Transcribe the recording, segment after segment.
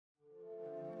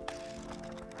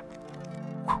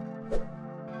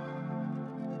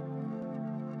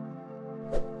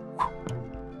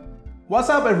What's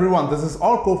up everyone, this is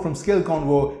Orko from Skill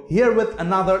Convo here with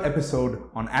another episode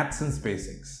on AdSense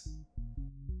Basics.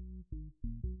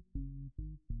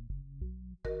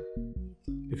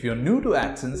 If you're new to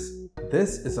AdSense,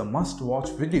 this is a must-watch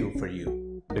video for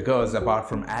you because apart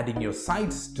from adding your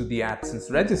sites to the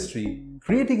AdSense registry,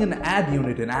 creating an ad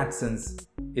unit in AdSense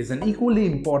is an equally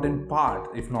important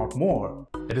part, if not more.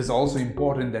 It is also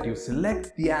important that you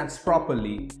select the ads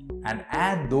properly and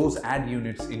add those ad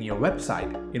units in your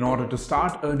website in order to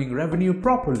start earning revenue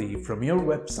properly from your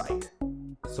website.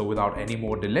 So without any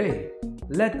more delay,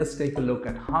 let us take a look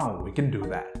at how we can do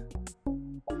that.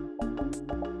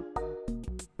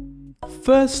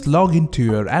 First, log into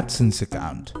your AdSense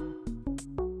account.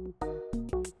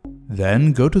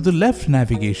 Then go to the left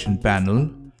navigation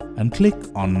panel and click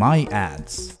on My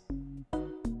Ads.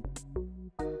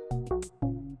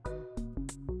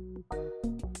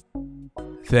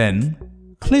 Then,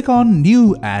 click on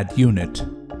New Ad Unit.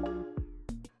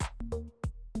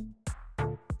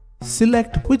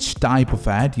 Select which type of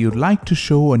ad you'd like to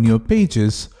show on your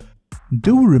pages.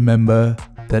 Do remember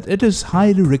that it is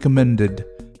highly recommended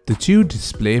that you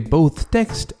display both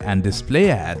text and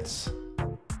display ads.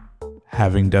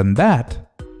 Having done that,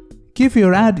 give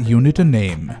your ad unit a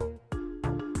name.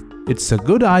 It's a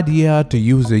good idea to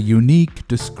use a unique,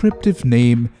 descriptive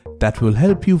name that will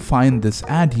help you find this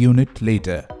ad unit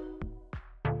later.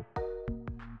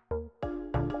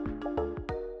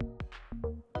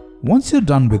 Once you're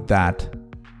done with that,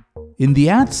 in the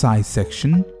ad size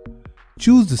section,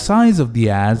 choose the size of the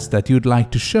ads that you'd like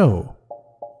to show.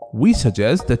 We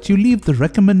suggest that you leave the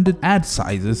recommended ad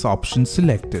sizes option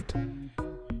selected.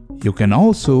 You can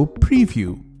also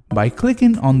preview by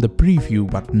clicking on the preview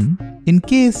button in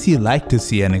case you like to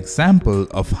see an example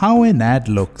of how an ad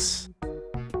looks.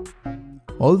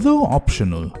 Although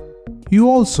optional, you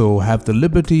also have the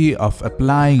liberty of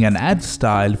applying an ad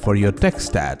style for your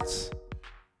text ads.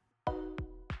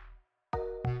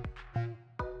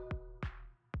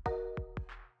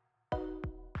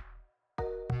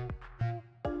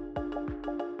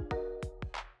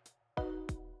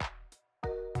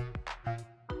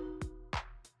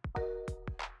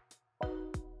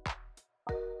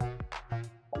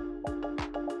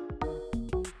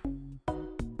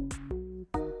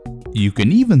 You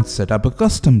can even set up a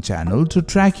custom channel to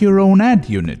track your own ad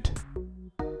unit.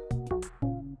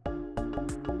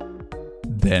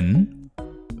 Then,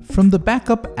 from the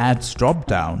Backup Ads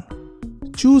drop-down,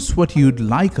 choose what you'd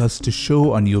like us to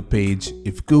show on your page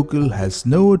if Google has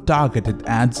no targeted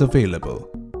ads available.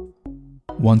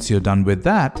 Once you're done with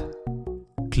that,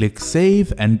 click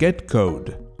Save and Get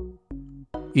Code.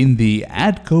 In the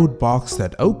Add Code box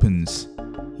that opens,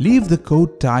 leave the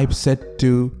code type set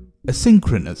to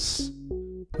asynchronous,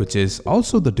 which is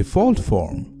also the default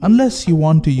form unless you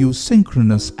want to use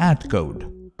synchronous ad code.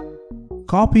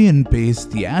 Copy and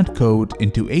paste the ad code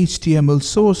into HTML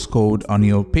source code on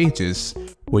your pages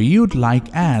where you'd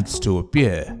like ads to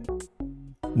appear.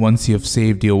 Once you've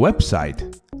saved your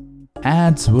website,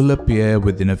 ads will appear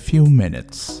within a few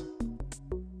minutes.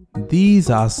 These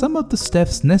are some of the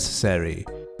steps necessary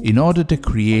in order to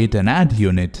create an ad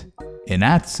unit in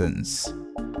AdSense.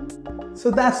 So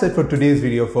that's it for today's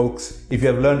video folks. If you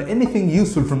have learned anything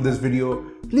useful from this video,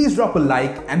 please drop a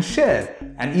like and share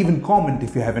and even comment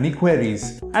if you have any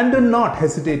queries. And do not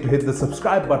hesitate to hit the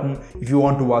subscribe button if you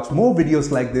want to watch more videos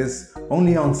like this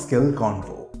only on Skill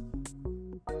Convo.